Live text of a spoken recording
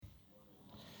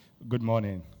Good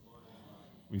morning.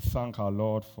 We thank our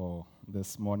Lord for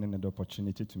this morning and the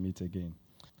opportunity to meet again.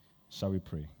 Shall we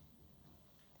pray?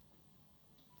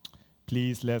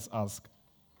 Please let's ask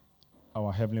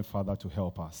our Heavenly Father to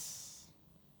help us.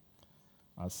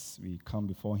 As we come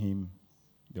before Him,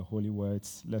 the holy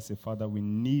words, let's say, Father, we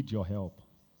need your help.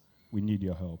 We need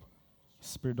your help.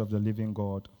 Spirit of the living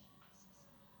God,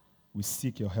 we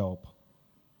seek your help.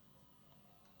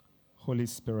 Holy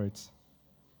Spirit,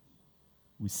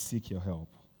 we seek your help.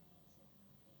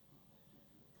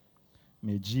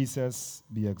 May Jesus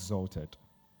be exalted.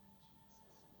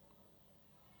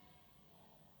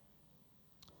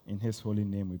 In His holy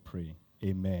name we pray.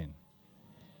 Amen.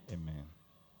 Amen.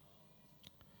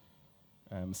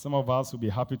 Some of us will be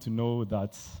happy to know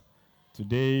that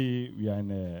today we are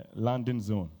in a landing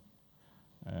zone.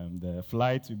 The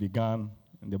flight we began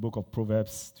in the book of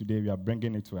Proverbs. Today we are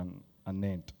bringing it to an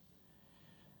end.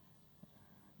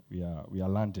 We are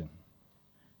landing.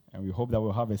 And we hope that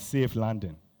we'll have a safe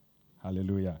landing.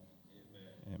 Hallelujah.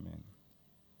 Amen. Amen.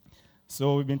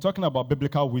 So we've been talking about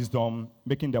biblical wisdom,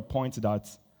 making the point that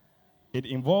it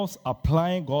involves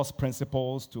applying God's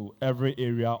principles to every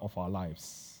area of our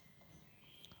lives.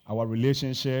 Our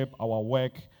relationship, our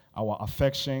work, our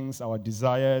affections, our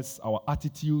desires, our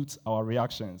attitudes, our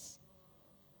reactions.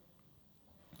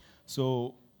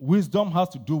 So wisdom has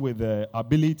to do with the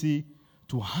ability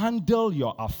to handle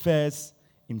your affairs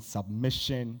in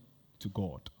submission to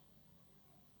God.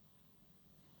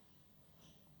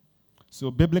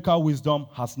 So biblical wisdom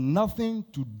has nothing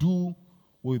to do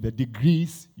with the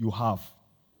degrees you have.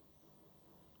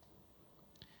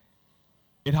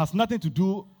 It has nothing to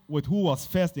do with who was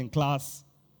first in class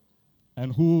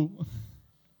and who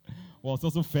was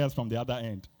also first from the other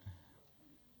end.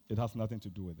 It has nothing to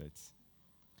do with it.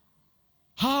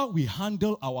 How we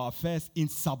handle our affairs in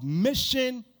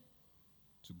submission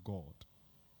to God.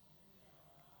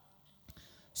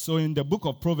 So in the book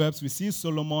of Proverbs, we see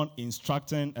Solomon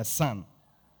instructing a son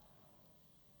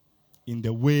in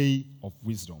the way of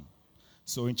wisdom.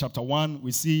 So in chapter 1,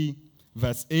 we see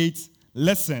verse 8,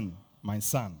 listen, my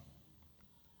son.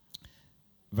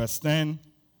 Verse 10,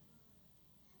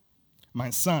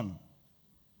 my son.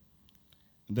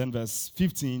 And then verse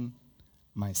 15,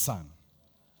 my son.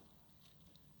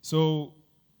 So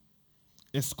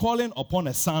it's calling upon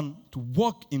a son to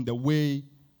walk in the way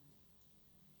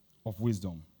of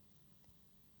wisdom.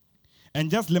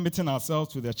 And just limiting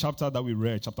ourselves to the chapter that we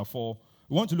read, chapter 4,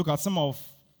 we want to look at some of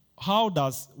how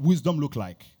does wisdom look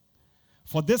like.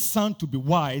 For this son to be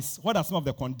wise, what are some of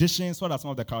the conditions, what are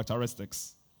some of the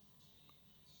characteristics?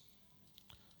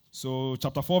 So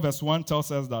chapter 4 verse 1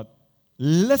 tells us that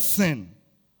listen.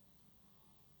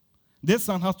 This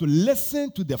son has to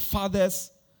listen to the father's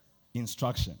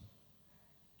instruction.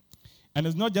 And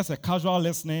it's not just a casual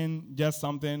listening, just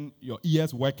something, your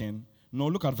ears working. No,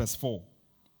 look at verse 4.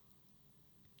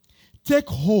 Take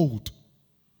hold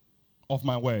of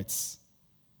my words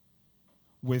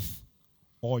with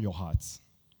all your heart.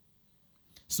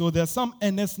 So there's some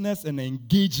earnestness and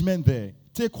engagement there.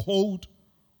 Take hold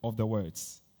of the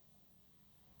words.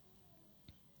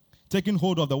 Taking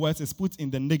hold of the words is put in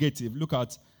the negative. Look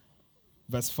at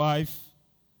verse 5,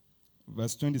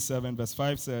 verse 27. Verse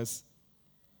 5 says,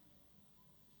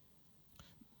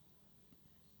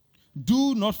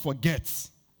 do not forget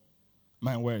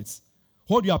my words.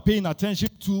 What you are paying attention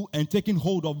to and taking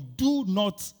hold of, do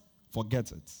not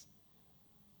forget it.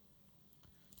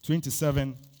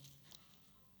 27.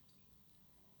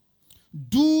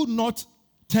 Do not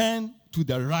turn to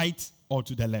the right or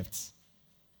to the left.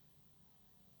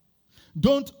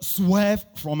 Don't swerve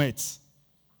from it.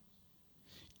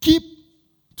 Keep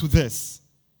to this.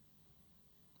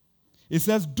 It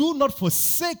says, do not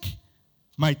forsake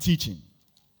my teaching.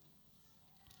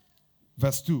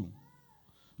 Verse 2.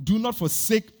 Do not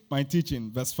forsake my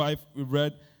teaching. Verse 5, we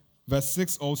read. Verse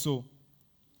 6 also.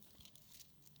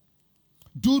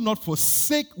 Do not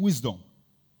forsake wisdom.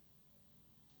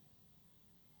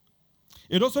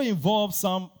 It also involves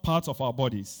some parts of our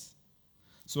bodies.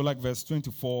 So like verse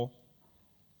 24.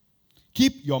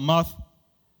 Keep your mouth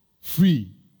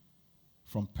free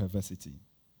from perversity.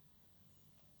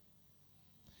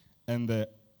 And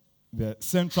the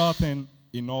central thing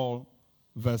in all,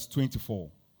 verse 24.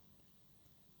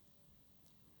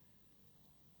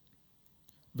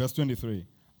 Verse 23.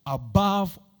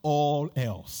 Above all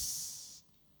else,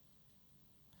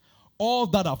 all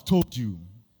that I've told you,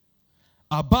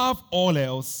 above all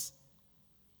else,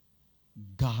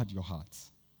 guard your heart.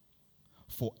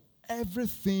 For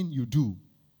everything you do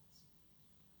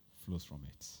flows from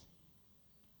it.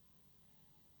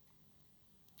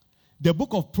 The book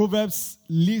of Proverbs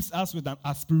leaves us with an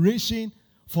aspiration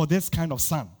for this kind of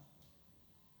son.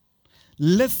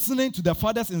 Listening to the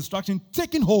father's instruction,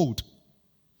 taking hold,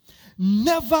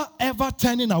 never ever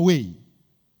turning away,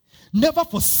 never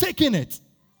forsaking it,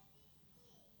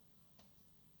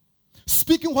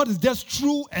 speaking what is just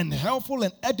true and helpful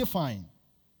and edifying,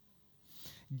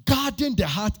 guarding the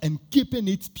heart and keeping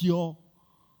it pure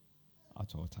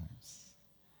at all times.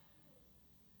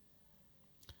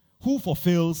 Who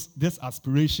fulfills this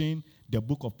aspiration the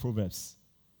book of Proverbs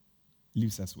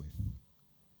leaves us with?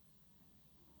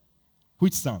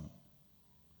 Which son?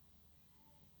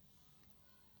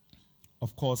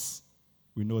 Of course,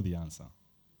 we know the answer.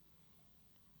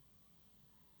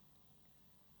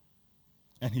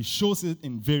 And he shows it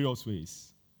in various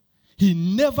ways. He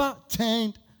never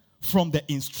turned from the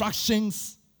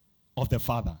instructions of the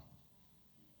father.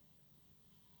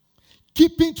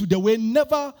 Keeping to the way,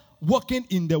 never walking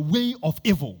in the way of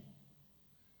evil.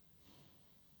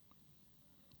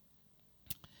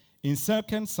 In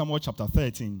 2 Samuel chapter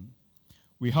 13,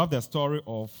 we have the story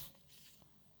of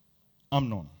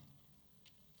Amnon.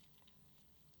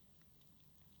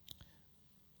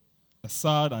 A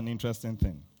sad and interesting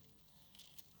thing.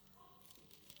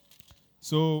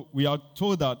 So we are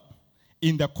told that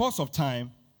in the course of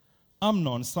time,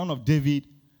 Amnon, son of David,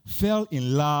 fell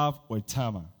in love with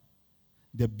Tamar,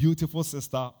 the beautiful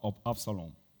sister of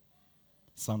Absalom,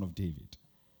 son of David.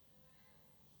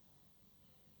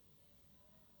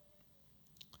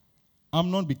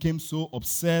 Amnon became so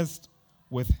obsessed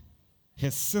with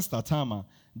his sister Tamar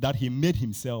that he made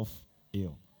himself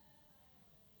ill.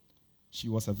 She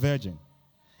was a virgin,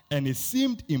 and it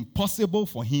seemed impossible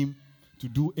for him to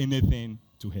do anything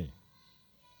to her.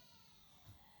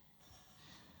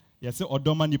 Yes,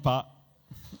 Odoma Nipa,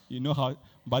 you know how,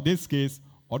 but this case,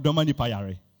 Odoma Nipa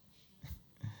Yare.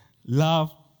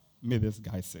 Love made this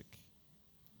guy sick.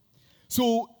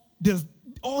 So there's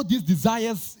all these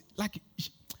desires, like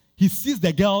he sees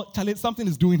the girl, Charlie, something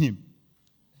is doing him.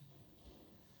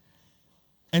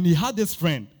 And he had this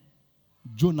friend,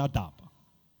 Jonadab.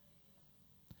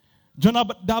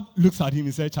 Jonadab looks at him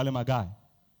and says, Charlie, my guy.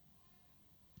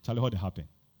 Charlie, what happened?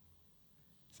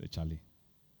 He said, Charlie,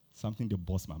 something that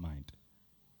bossed my mind.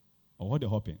 Or what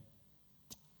happened?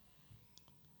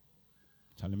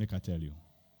 Charlie, make I tell you,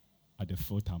 at the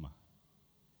full timer,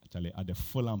 Charlie, at the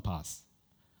full pass,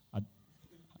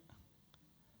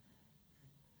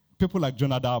 people like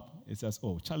Jonadab, it says,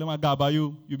 oh, Charlie, my guy, by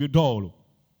you be dull.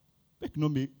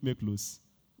 Make loose.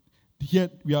 Here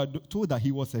we are told that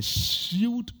he was a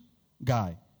shrewd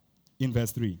guy in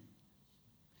verse 3.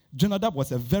 Jonadab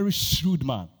was a very shrewd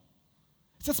man.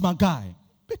 He says, my guy,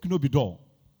 make no be dull.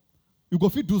 You go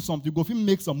fit do something, you go fit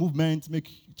make some movement, make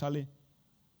Charlie.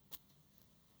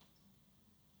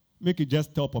 Make it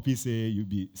just tell Poppy, say you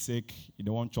be sick, you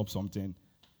don't want to chop something.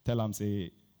 Tell him,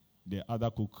 say, the other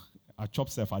cook, I chop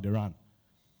self at the run.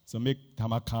 So make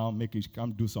Tama come, make it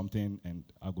come do something, and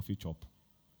I'll go fit chop.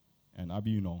 And I'll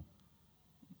be,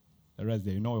 the rest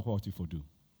there, you know what you for do.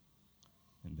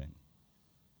 And then,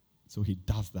 so he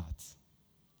does that.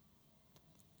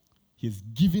 He's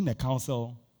giving a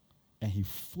counsel, and he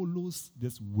follows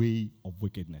this way of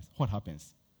wickedness. What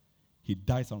happens? He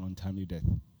dies an untimely death.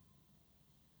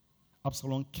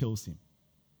 Absalom kills him.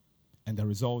 And the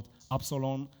result,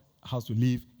 Absalom has to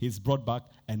leave. He's brought back,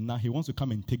 and now he wants to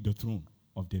come and take the throne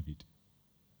of David.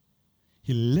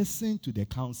 He listened to the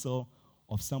counsel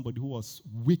of somebody who was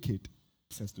wicked,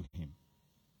 says to him.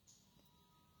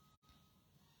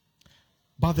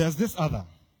 But there's this other.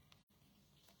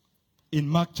 In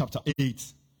Mark chapter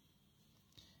 8,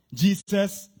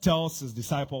 Jesus tells his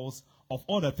disciples of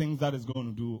all the things that is going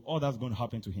to do, all that's going to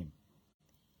happen to him.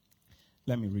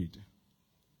 Let me read.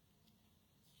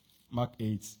 Mark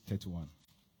 8:31.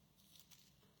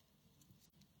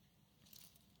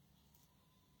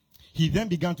 He then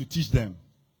began to teach them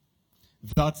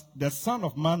that the Son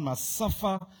of Man must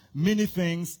suffer many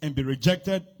things and be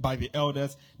rejected by the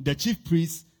elders, the chief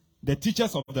priests, the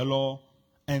teachers of the law,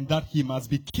 and that he must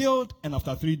be killed and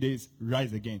after 3 days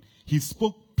rise again. He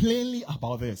spoke plainly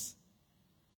about this.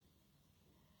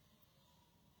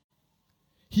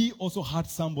 He also had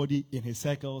somebody in his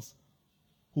circles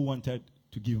who wanted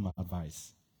to give him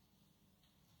advice.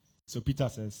 So Peter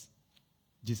says,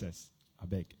 Jesus, I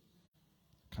beg,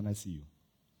 can I see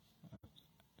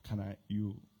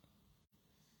you?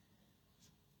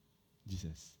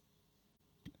 Jesus,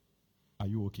 are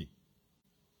you okay?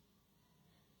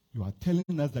 You are telling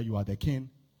us that you are the king,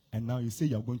 and now you say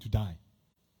you are going to die.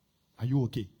 Are you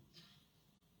okay?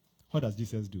 What does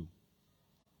Jesus do?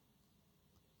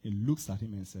 He looks at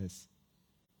him and says,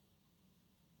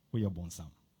 "We are born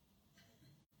Sam.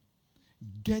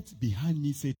 Get behind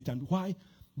me, Satan. Why?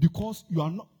 because you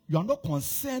are not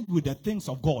concerned with the things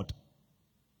of God,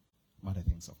 but the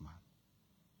things of man.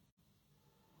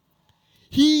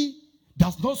 He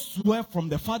does not swear from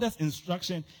the Father's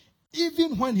instruction,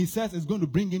 even when he says it's going to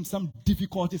bring him some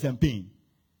difficulties and pain.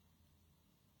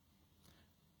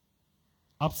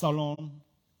 Absalom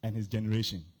and his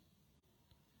generation,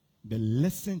 they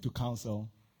listen to counsel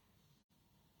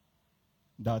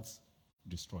that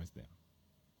destroys them.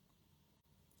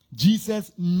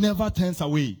 Jesus never turns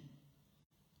away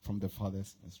from the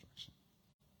Father's instruction.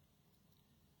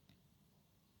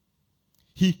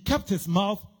 He kept his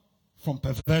mouth from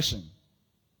perversion.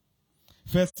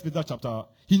 First Peter chapter,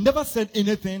 he never said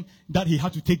anything that he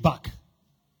had to take back.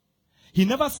 He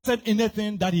never said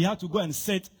anything that he had to go and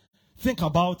think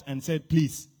about and said,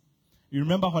 please, you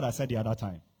remember what I said the other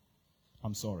time?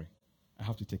 I'm sorry. I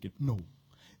have to take it. No.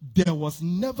 There was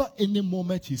never any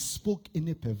moment he spoke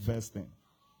any perverse thing.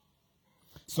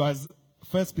 So as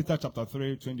 1 Peter chapter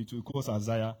 3, 22 quotes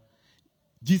Isaiah,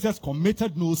 Jesus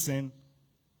committed no sin,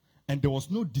 and there was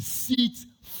no deceit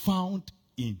found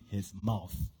in his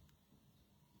mouth.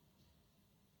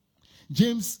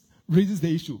 James raises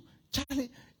the issue. Charlie,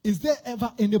 is there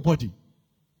ever anybody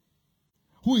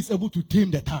who is able to tame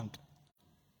the tongue?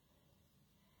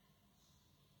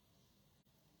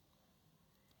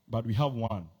 But we have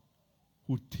one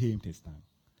who tamed his tongue.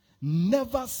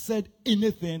 Never said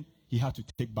anything he had to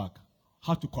take back,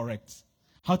 had to correct,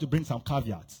 had to bring some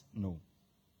caveats. No.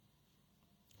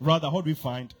 Rather, what we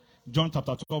find, John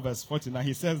chapter 12, verse 49,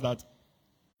 he says that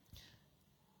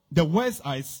the words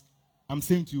I'm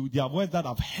saying to you, they are words that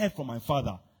I've heard from my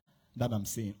Father that I'm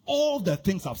saying. All the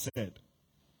things I've said.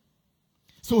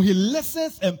 So he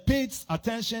listens and pays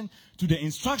attention to the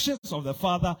instructions of the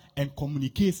Father and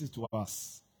communicates it to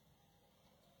us.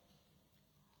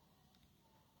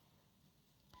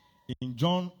 In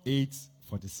John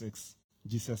 8:46,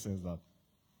 Jesus says that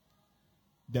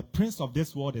the prince of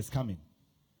this world is coming,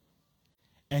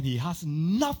 and he has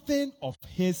nothing of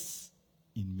his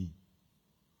in me.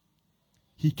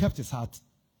 He kept his heart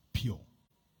pure.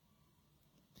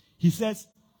 He says,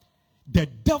 the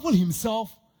devil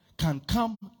himself can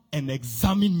come and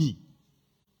examine me.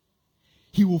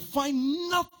 He will find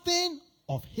nothing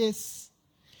of his.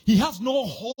 He has no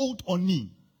hold on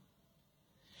me.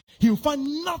 He will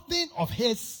find nothing of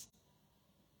his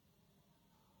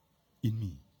in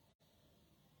me.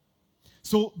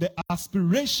 So the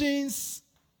aspirations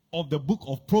of the book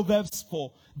of Proverbs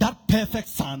for that perfect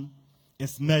son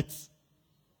is met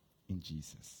in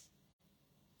Jesus.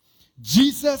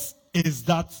 Jesus is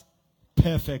that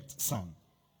perfect son.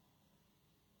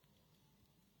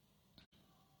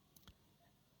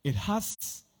 It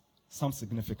has some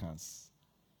significance.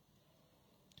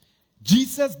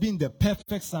 Jesus being the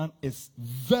perfect son is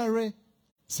very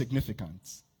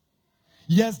significant.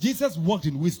 Yes, Jesus walked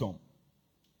in wisdom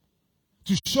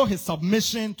to show his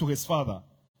submission to his Father.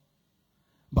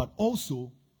 But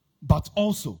also,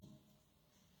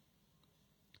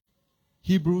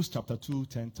 Hebrews chapter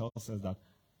 2:10 tells us that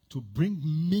to bring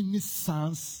many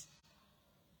sons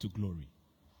to glory.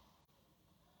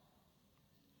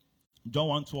 John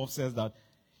 1:12 says that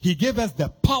he gave us the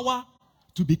power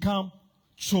to become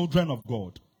children of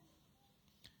God.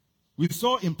 We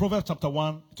saw in Proverbs chapter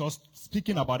 1, it was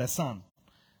speaking about a son.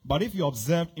 But if you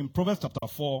observe in Proverbs chapter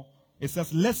 4, it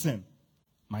says, listen,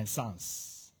 my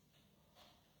sons.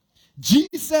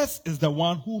 Jesus is the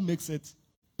one who makes it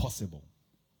possible.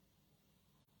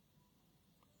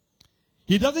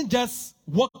 He doesn't just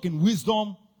walk in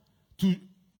wisdom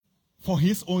for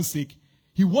his own sake.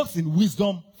 He walks in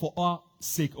wisdom for our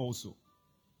sake also.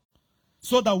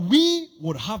 So that we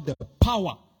would have the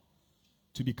power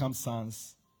to become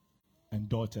sons and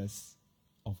daughters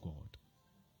of God.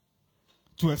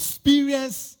 To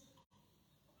experience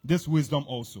this wisdom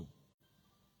also.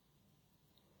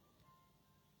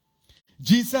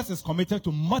 Jesus is committed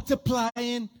to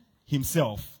multiplying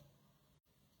himself.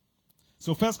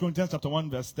 So 1 Corinthians chapter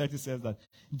 1 verse 30 says that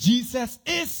Jesus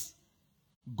is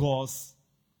God's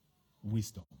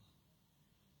wisdom.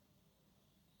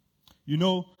 You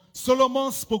know,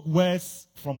 Solomon spoke words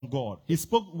from God. He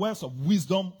spoke words of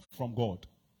wisdom from God.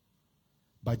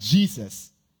 But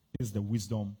Jesus is the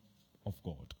wisdom of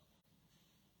God.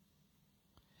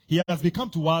 He has become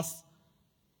to us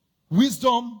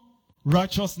wisdom,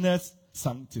 righteousness,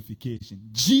 sanctification.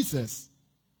 Jesus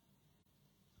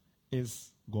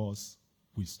is God's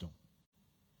wisdom.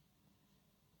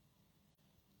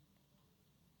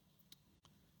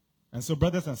 And so,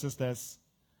 brothers and sisters,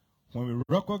 when we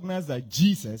recognize that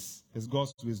Jesus is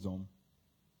God's wisdom,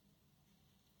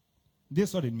 this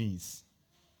is what it means.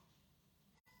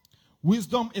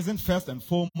 Wisdom isn't first and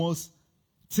foremost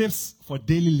tips for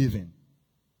daily living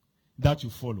that you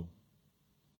follow.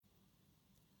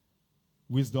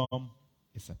 Wisdom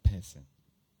is a person.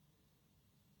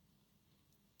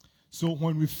 So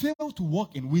when we fail to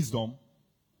walk in wisdom,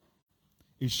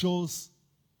 it shows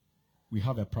we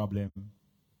have a problem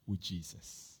with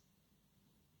Jesus.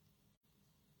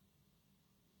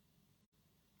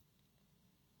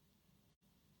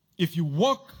 If you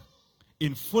walk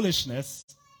in foolishness,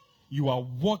 you are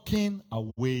walking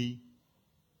away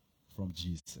from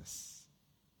Jesus.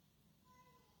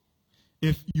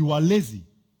 If you are lazy,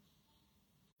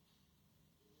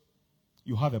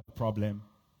 you have a problem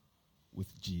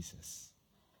with Jesus.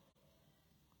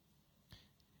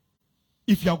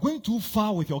 If you are going too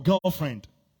far with your girlfriend,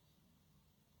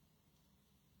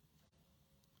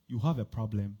 you have a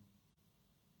problem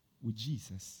with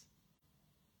Jesus.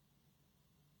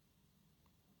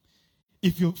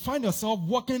 If you find yourself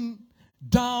walking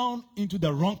down into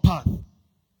the wrong path,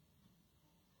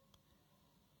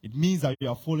 it means that you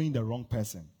are following the wrong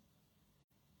person.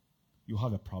 You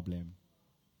have a problem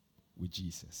with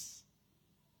Jesus.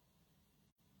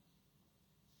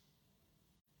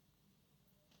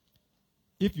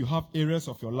 If you have areas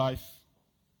of your life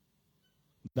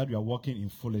that you are walking in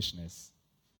foolishness,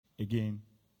 again,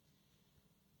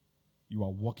 you are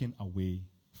walking away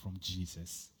from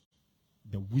Jesus,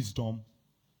 the wisdom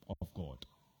of God.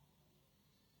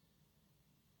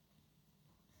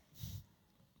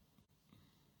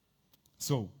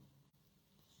 So,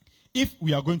 if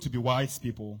we are going to be wise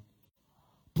people,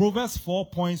 Proverbs 4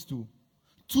 points to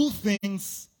two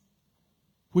things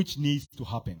which needs to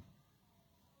happen.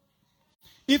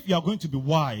 If you are going to be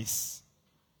wise,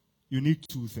 you need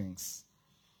two things.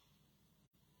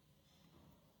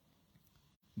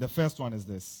 The first one is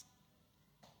this.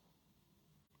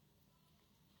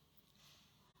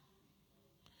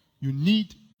 You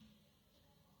need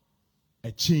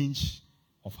a change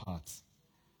of heart.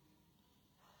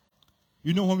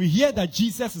 You know, when we hear that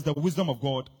Jesus is the wisdom of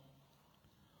God,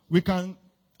 we can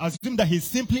assume that he's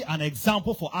simply an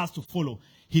example for us to follow.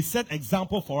 He set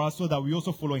example for us so that we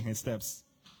also follow in his steps.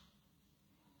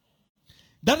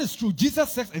 That is true.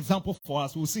 Jesus sets example for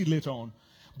us. We'll see it later on.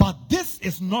 But this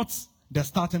is not the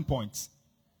starting point.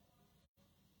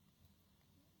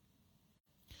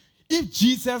 If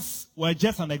Jesus were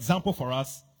just an example for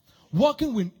us,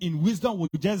 walking in wisdom would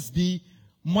just be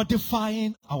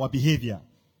modifying our behavior.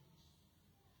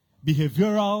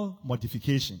 Behavioral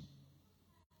modification.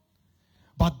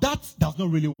 But that does not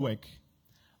really work.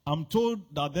 I'm told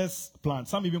that this plant,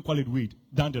 some even call it weed,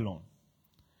 dandelion.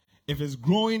 If it's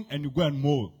growing and you go and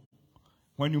mow,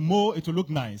 when you mow, it will look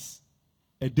nice.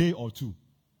 A day or two,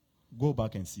 go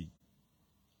back and see.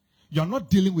 You're not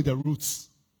dealing with the roots.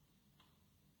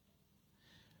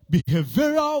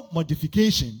 Behavioral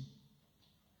modification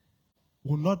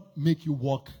will not make you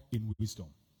walk in wisdom.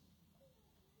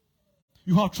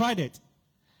 You have tried it.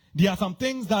 There are some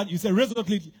things that you say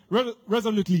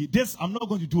resolutely, this I'm not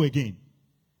going to do again.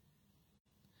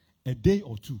 A day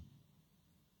or two.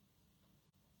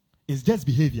 It's just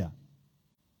behavior.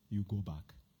 You go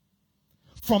back.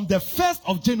 From the 1st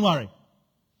of January,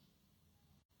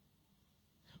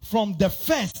 from the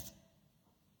 1st,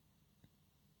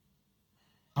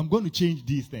 I'm going to change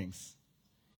these things.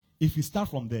 If you start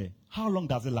from there, how long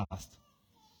does it last?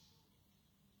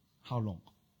 How long?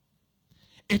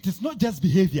 It is not just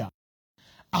behavior.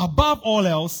 Above all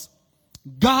else,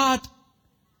 guard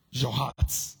your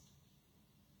heart.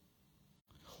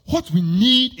 What we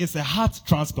need is a heart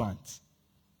transplant.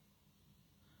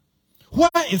 Where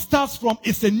it starts from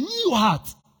is a new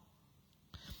heart.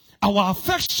 Our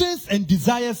affections and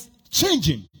desires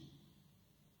changing.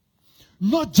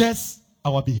 Not just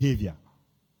our behavior.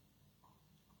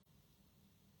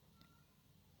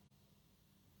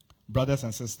 Brothers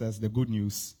and sisters, the good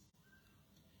news.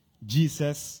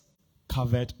 Jesus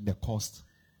covered the cost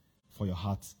for your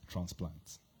heart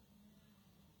transplant.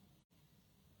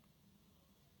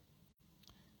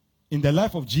 In the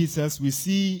life of Jesus, we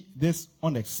see this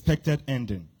unexpected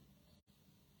ending.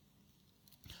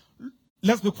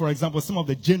 Let's look, for example, some of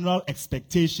the general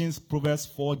expectations Proverbs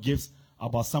 4 gives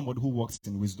about somebody who walks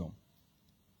in wisdom.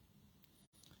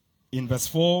 In verse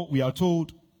 4, we are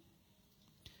told,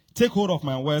 take hold of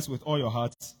my words with all your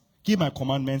heart, keep my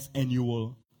commandments, and you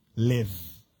will live.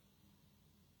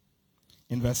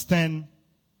 In verse 10,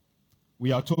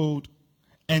 we are told,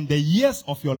 and the years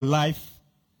of your life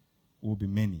will be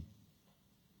many.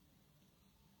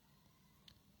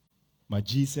 But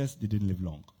Jesus didn't live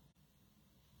long.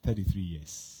 33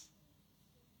 years.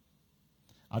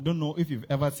 I don't know if you've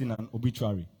ever seen an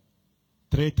obituary.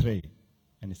 3,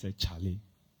 and it said, Charlie,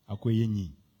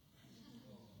 Akoyenyi.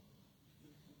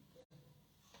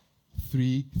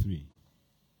 3:3.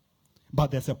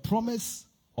 But there's a promise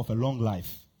of a long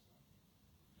life.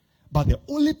 But the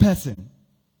only person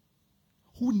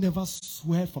who never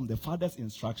swerved from the Father's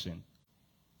instruction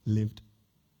lived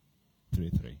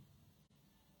 3:3.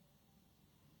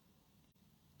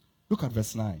 Look at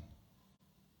verse 9.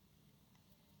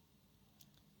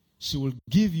 She will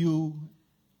give you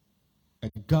a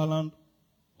garland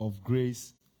of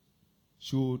grace.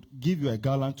 She will give you a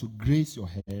garland to grace your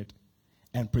head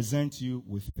and present you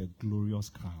with a glorious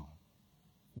crown.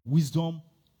 Wisdom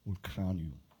will crown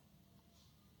you.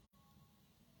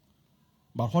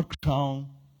 But what crown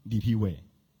did he wear?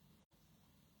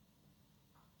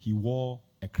 He wore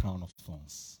a crown of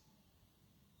thorns.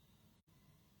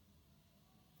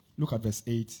 Look at verse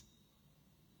 8.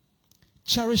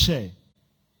 Cherish her,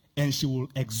 and she will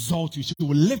exalt you. She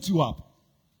will lift you up.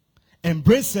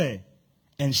 Embrace her,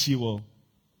 and she will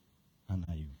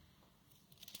honor you.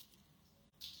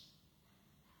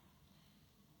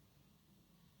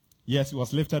 Yes, he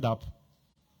was lifted up,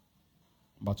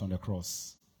 but on the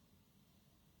cross.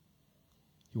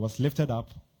 He was lifted up,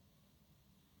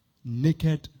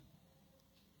 naked,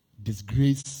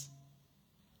 disgraced,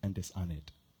 and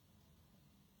dishonored.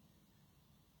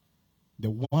 The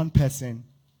one person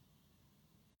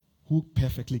who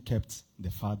perfectly kept the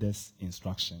Father's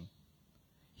instruction.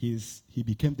 He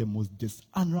became the most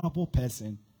dishonorable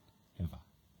person ever.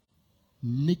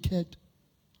 Naked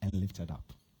and lifted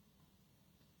up.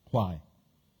 Why?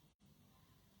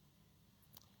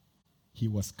 He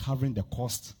was covering the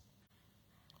cost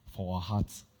for our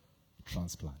heart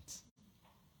transplant.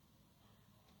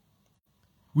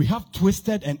 We have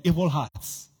twisted and evil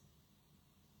hearts.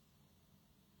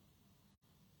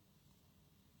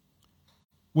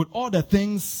 With all the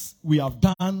things we have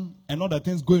done and all the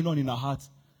things going on in our hearts,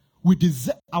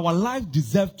 our life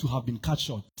deserves to have been cut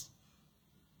short.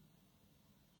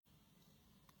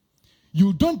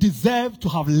 You don't deserve to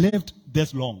have lived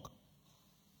this long.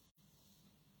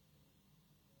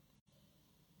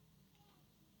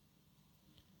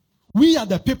 We are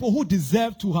the people who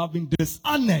deserve to have been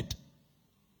dishonored.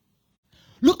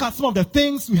 Look at some of the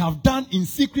things we have done in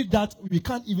secret that we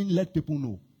can't even let people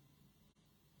know.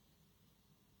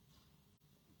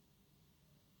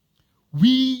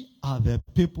 We are the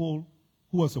people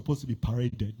who are supposed to be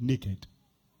paraded naked.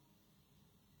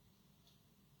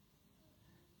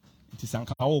 It is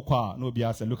no be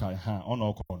asked, look at her on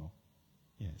our corner.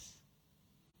 Yes.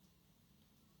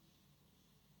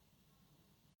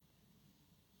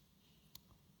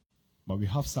 But we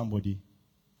have somebody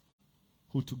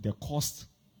who took the cost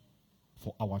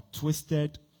for our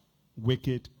twisted,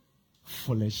 wicked,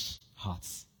 foolish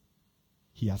hearts.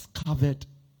 He has covered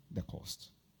the cost.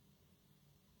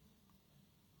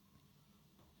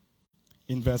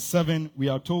 In verse 7, we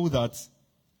are told that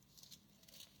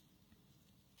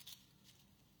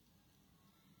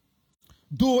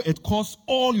though it costs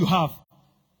all you have,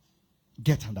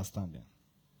 get understanding.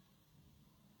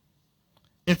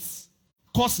 It's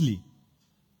costly,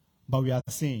 but we are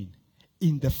saying,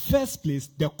 in the first place,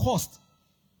 the cost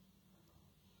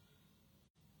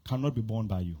cannot be borne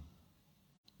by you.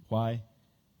 Why?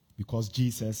 Because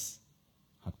Jesus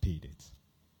had paid it.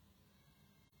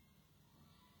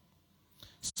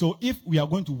 So if we are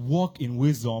going to walk in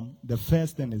wisdom, the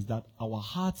first thing is that our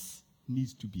hearts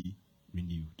needs to be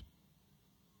renewed.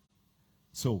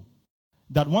 So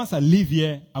that once I leave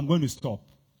here, I'm going to stop.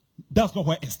 That's not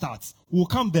where it starts. We'll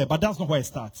come there, but that's not where it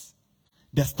starts.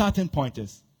 The starting point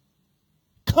is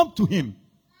come to him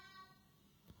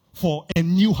for a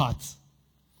new heart.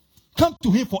 Come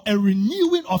to him for a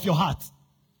renewing of your heart.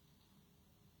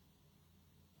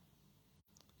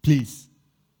 Please,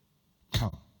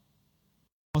 come.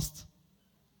 Cost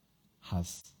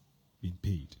has been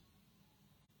paid.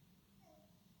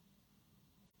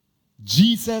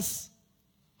 Jesus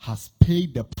has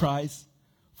paid the price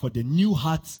for the new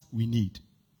hearts we need.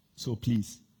 So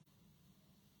please,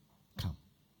 come.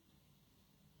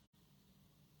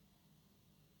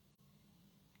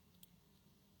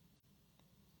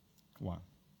 One.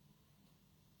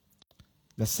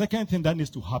 The second thing that needs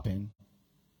to happen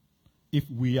if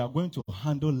we are going to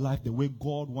handle life the way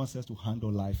God wants us to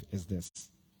handle life is this.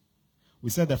 We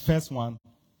said the first one,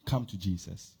 come to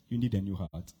Jesus. You need a new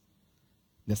heart.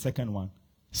 The second one,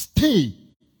 stay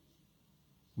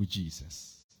with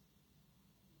Jesus.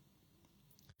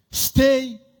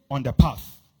 Stay on the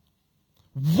path.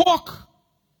 Walk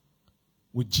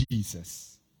with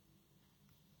Jesus.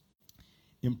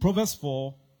 In Proverbs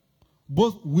 4,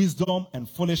 both wisdom and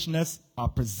foolishness are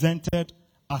presented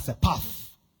as a path.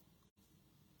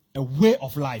 A way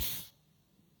of life.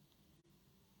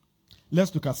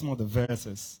 Let's look at some of the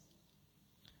verses.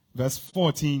 Verse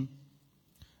 14.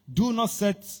 Do not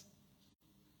set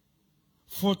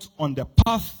foot on the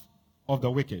path of the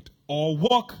wicked, or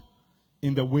walk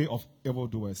in the way of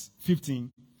evildoers.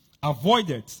 15. Avoid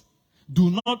it.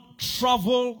 Do not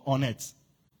travel on it.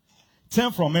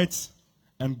 Turn from it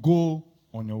and go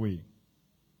on your way.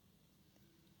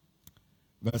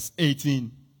 Verse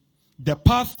 18. The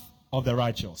path of the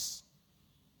righteous.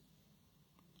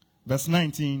 Verse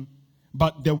 19.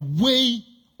 But the way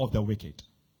of the wicked.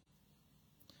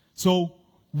 So,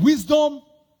 wisdom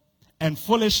and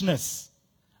foolishness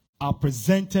are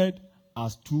presented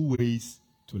as two ways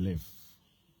to live.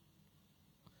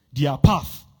 Their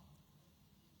path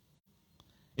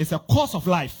is a course of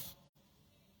life.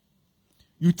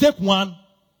 You take one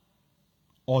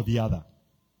or the other.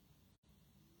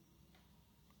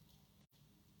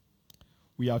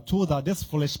 We are told that this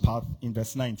foolish path in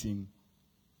verse 19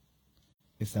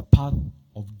 is a path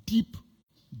of deep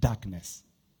darkness.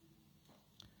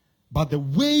 But the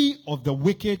way of the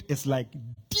wicked is like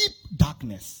deep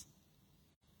darkness.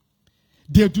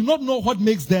 They do not know what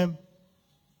makes them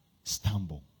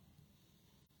stumble.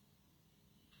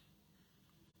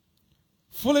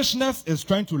 Foolishness is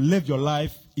trying to live your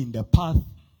life in the path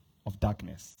of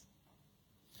darkness.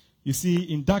 You see,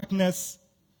 in darkness,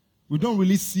 we don't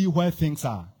really see where things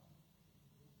are.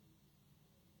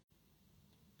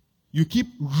 You keep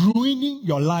ruining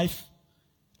your life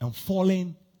and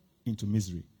falling into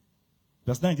misery.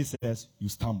 Verse 19 says, you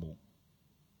stumble.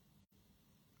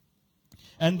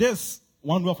 And this,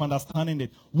 one way of understanding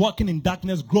it, walking in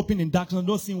darkness, groping in darkness,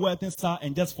 not seeing where things are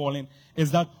and just falling,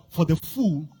 is that for the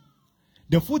fool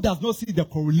does not see the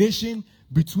correlation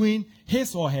between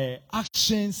his or her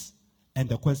actions and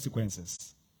the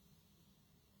consequences.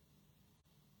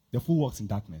 The fool walks in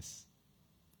darkness.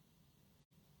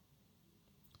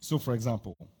 So, for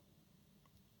example,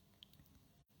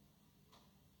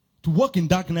 to walk in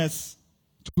darkness,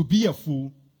 to be a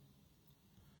fool,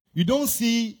 you don't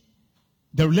see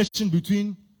the relation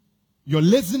between your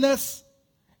laziness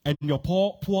and your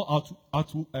poor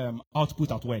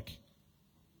output at work.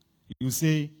 You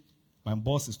say, my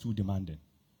boss is too demanding.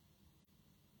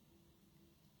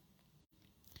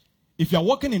 If you are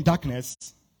walking in darkness,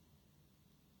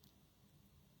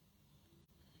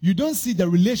 you don't see the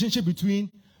relationship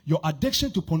between your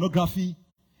addiction to pornography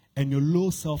and your low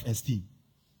self-esteem.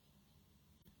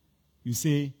 You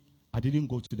say, I didn't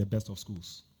go to the best of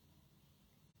schools.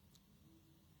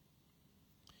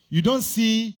 You don't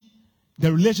see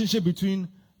the relationship between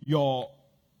your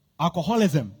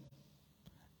alcoholism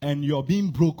and your being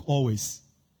broke always.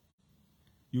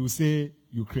 You say,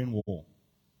 Ukraine war,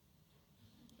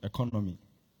 economy.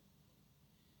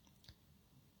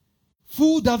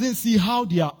 Fool doesn't see how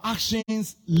their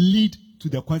actions lead to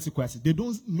the consequences. They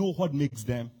don't know what makes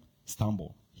them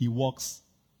stumble. He walks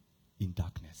in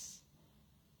darkness.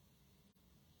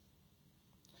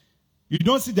 You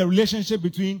don't see the relationship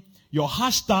between your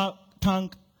hashtag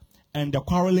tongue and the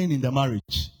quarreling in the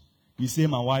marriage. You say,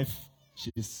 my wife,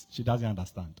 she doesn't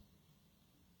understand.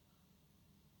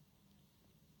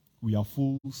 We are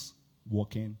fools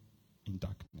walking in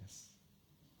darkness.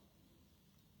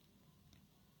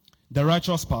 The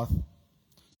righteous path.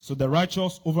 So the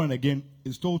righteous over and again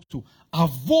is told to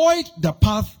avoid the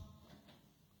path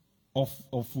of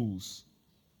fools.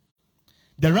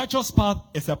 The righteous path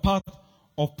is a path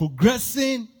of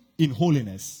progressing in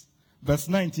holiness. Verse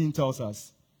 19 tells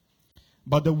us,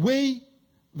 but the way,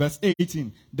 verse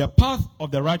 18, the path of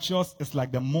the righteous is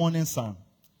like the morning sun,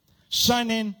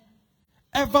 shining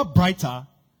ever brighter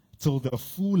till the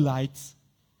full light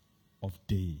of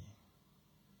day.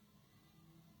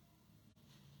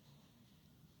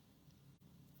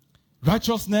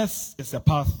 Righteousness is a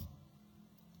path.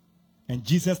 And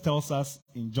Jesus tells us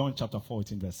in John chapter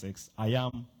 14, verse 6, I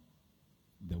am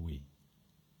the way.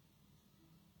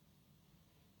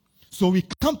 So we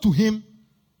come to him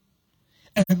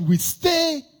and we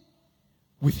stay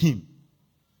with him.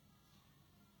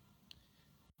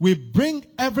 We bring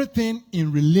everything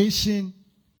in relation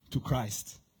to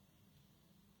Christ.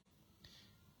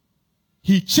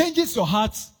 He changes your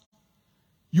heart.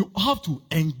 You have to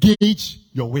engage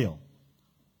your will.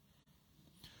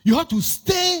 You have to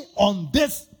stay on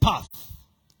this path.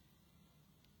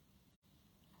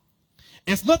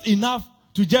 It's not enough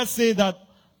to just say that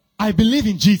I believe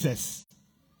in Jesus.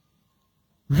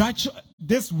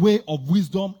 This way of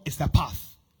wisdom is a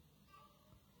path.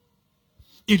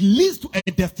 It leads to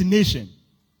a destination.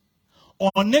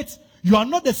 On it, you are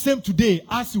not the same today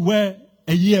as you were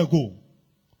a year ago.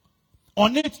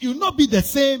 On it, you will not be the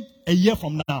same a year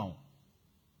from now.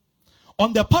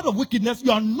 On the part of wickedness,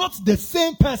 you are not the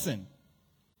same person.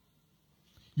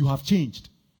 You have changed.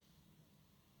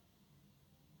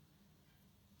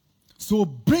 So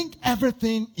bring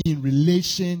everything in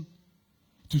relation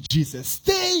to Jesus.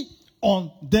 Stay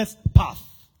on this path.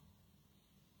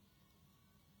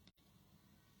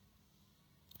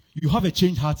 You have a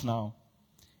changed heart now.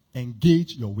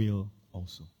 Engage your will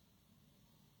also.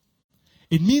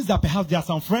 It means that perhaps there are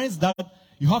some friends that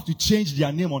you have to change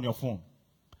their name on your phone.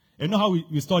 You know how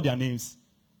we store their names?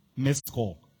 Missed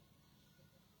call.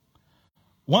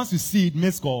 Once you see it,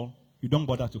 missed call, you don't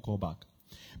bother to call back.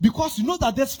 Because you know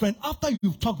that this friend, after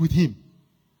you've talked with him,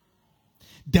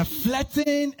 the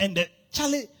flirting and the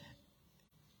Charlie,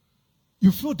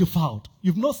 you feel defiled.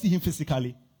 You've not seen him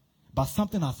physically, but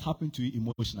something has happened to you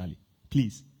emotionally.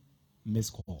 Please, miss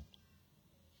call.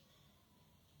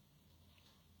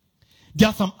 There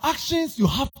are some actions you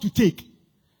have to take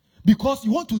because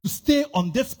you want to stay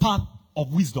on this path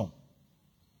of wisdom.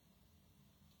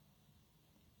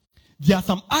 There are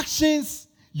some actions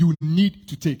you need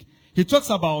to take. He talks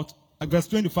about, verse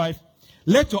 25,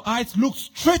 let your eyes look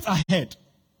straight ahead.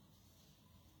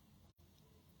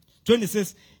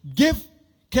 26, give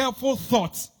careful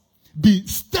thought, be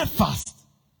steadfast.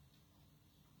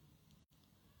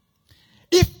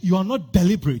 If you are not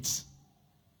deliberate,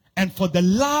 and for the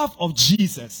love of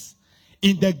Jesus,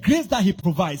 in the grace that he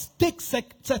provides, take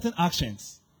certain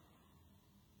actions.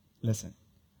 Listen,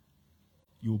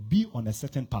 you'll be on a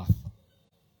certain path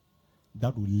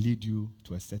that will lead you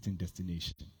to a certain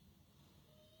destination.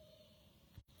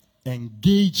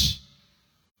 Engage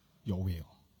your will.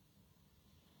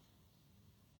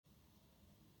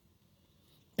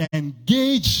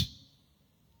 Engage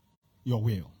your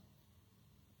will.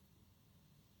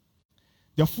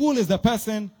 The fool is the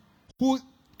person who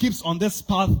keeps on this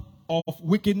path of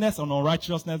wickedness and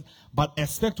unrighteousness, but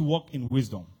expect to walk in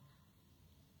wisdom.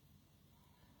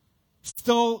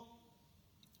 Still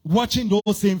watching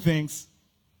those same things,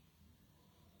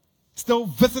 still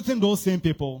visiting those same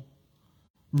people,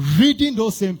 reading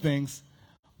those same things,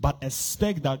 but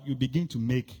expect that you begin to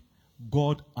make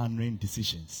God-honoring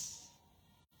decisions.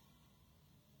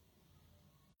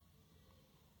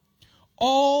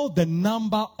 All the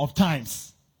number of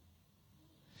times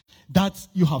that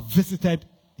you have visited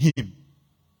him,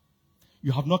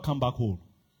 you have not come back home.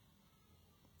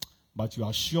 But you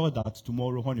are sure that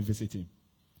tomorrow when you visit him,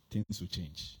 things will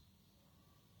change.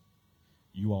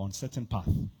 You are on a certain path.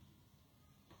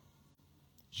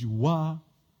 You are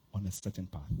on a certain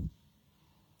path.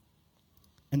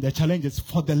 And the challenge is,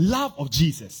 for the love of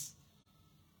Jesus,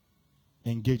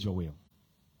 engage your will.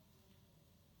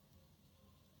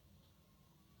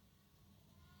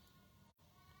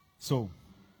 So,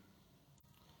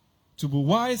 to be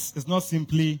wise is not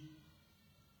simply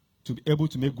to be able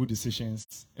to make good decisions.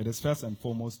 It is first and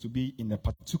foremost to be in a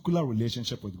particular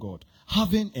relationship with God.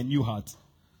 Having a new heart.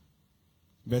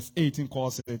 Verse 18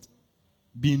 calls it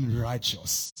being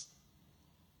righteous.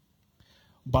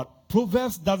 But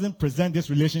Proverbs doesn't present this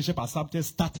relationship as something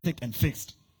static and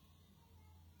fixed.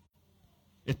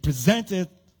 It presents it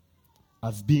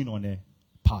as being on a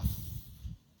path.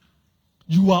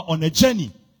 You are on a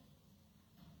journey.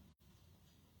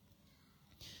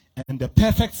 And the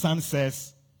perfect son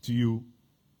says to you,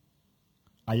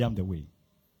 I am the way.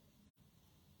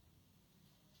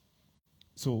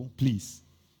 So please,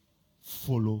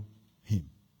 follow him.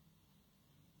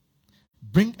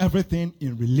 Bring everything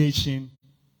in relation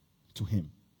to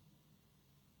him.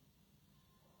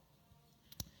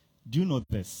 Do you know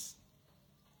this?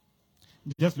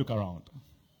 Just look around.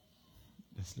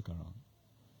 Just look around.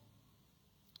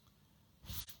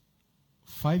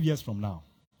 5 years from now,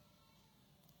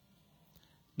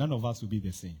 none of us will be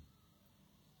the same.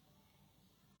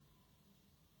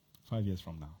 5 years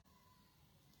from now.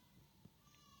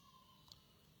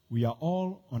 We are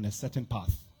all on a certain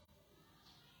path.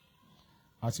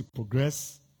 As you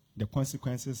progress, the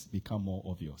consequences become more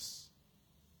obvious.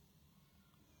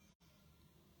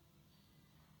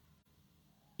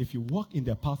 If you walk in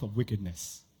the path of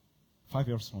wickedness, 5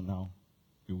 years from now,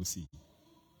 you will see.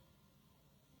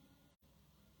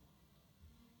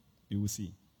 You will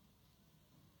see.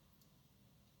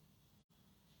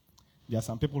 There are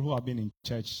some people who have been in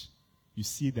church, you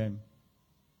see them,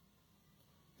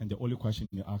 and the only question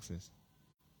you ask is,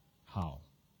 how?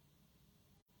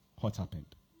 What happened?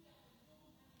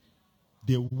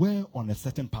 They were on a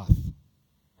certain path,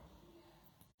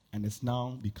 and it's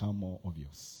now become more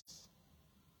obvious.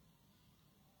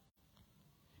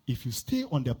 If you stay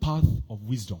on the path of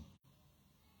wisdom,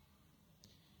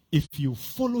 if you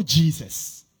follow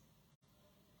Jesus,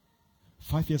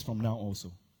 5 years from now also,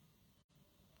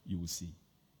 you will see.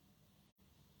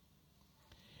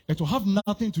 It will have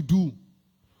nothing to do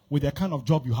with the kind of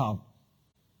job you have.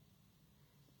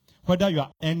 whether you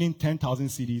are earning 10,000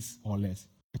 cedis or less.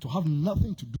 It will have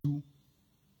nothing to do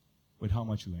with how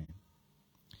much you earn.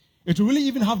 It will really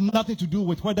even have nothing to do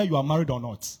with whether you are married or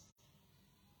not.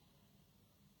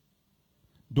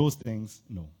 Those things,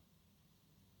 no.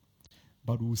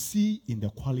 But we'll see in the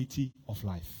quality of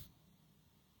life.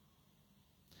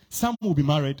 Some will be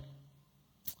married,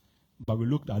 but we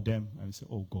looked at them and we said,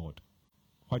 oh God,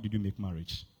 why did you make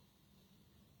marriage?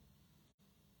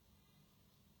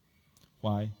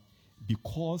 Why?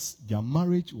 Because their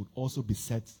marriage would also be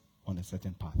set on a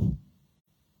certain path.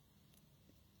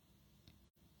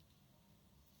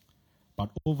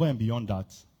 But over and beyond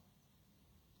that,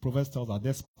 Proverbs tells us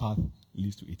this path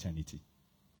leads to eternity.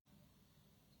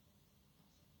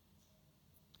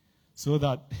 So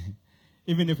that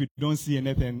even if we don't see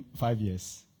anything 5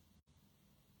 years,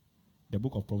 the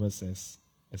book of Proverbs says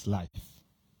it's life.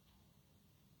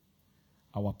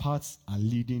 Our paths are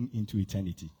leading into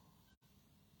eternity.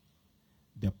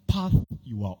 The path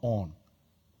you are on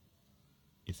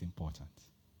is important.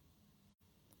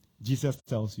 Jesus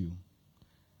tells you,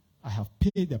 I have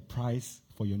paid the price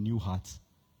for your new heart,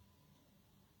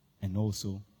 and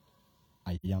also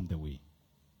I am the way.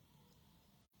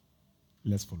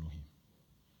 Let's follow him.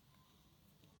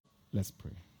 Let's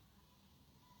pray.